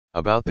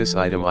About this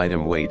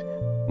item weight,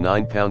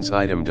 9 pounds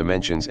item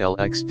dimensions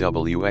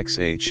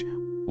LXWXH,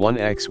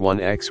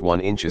 1x 1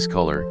 inches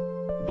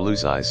color, blue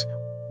size,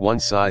 1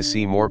 size.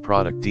 See more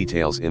product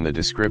details in the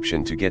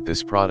description to get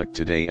this product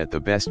today at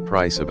the best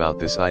price. About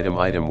this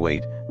item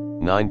weight,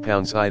 9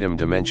 pounds item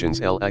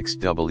dimensions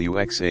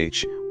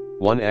LXWXH,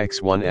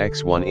 1x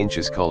 1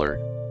 inches color,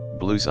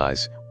 blue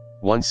size,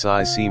 1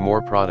 size. See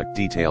more product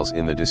details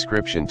in the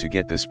description to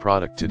get this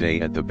product today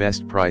at the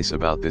best price.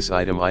 About this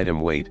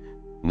item weight,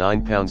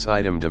 9 pounds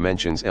item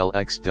dimensions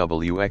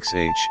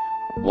LXWXH,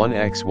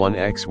 1x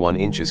 1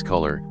 inches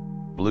color,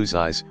 blue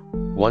size,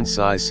 1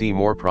 size. See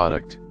more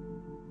product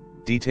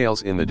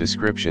details in the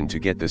description to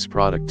get this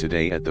product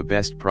today at the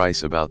best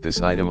price. About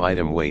this item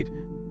weight,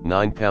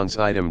 9 pounds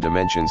item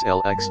dimensions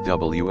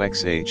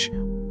LXWXH,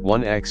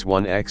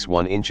 1x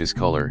 1 inches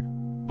color,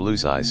 blue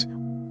size,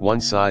 1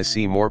 size.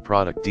 See more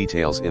product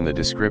details in the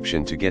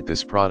description to get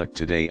this product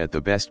today at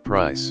the best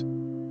price.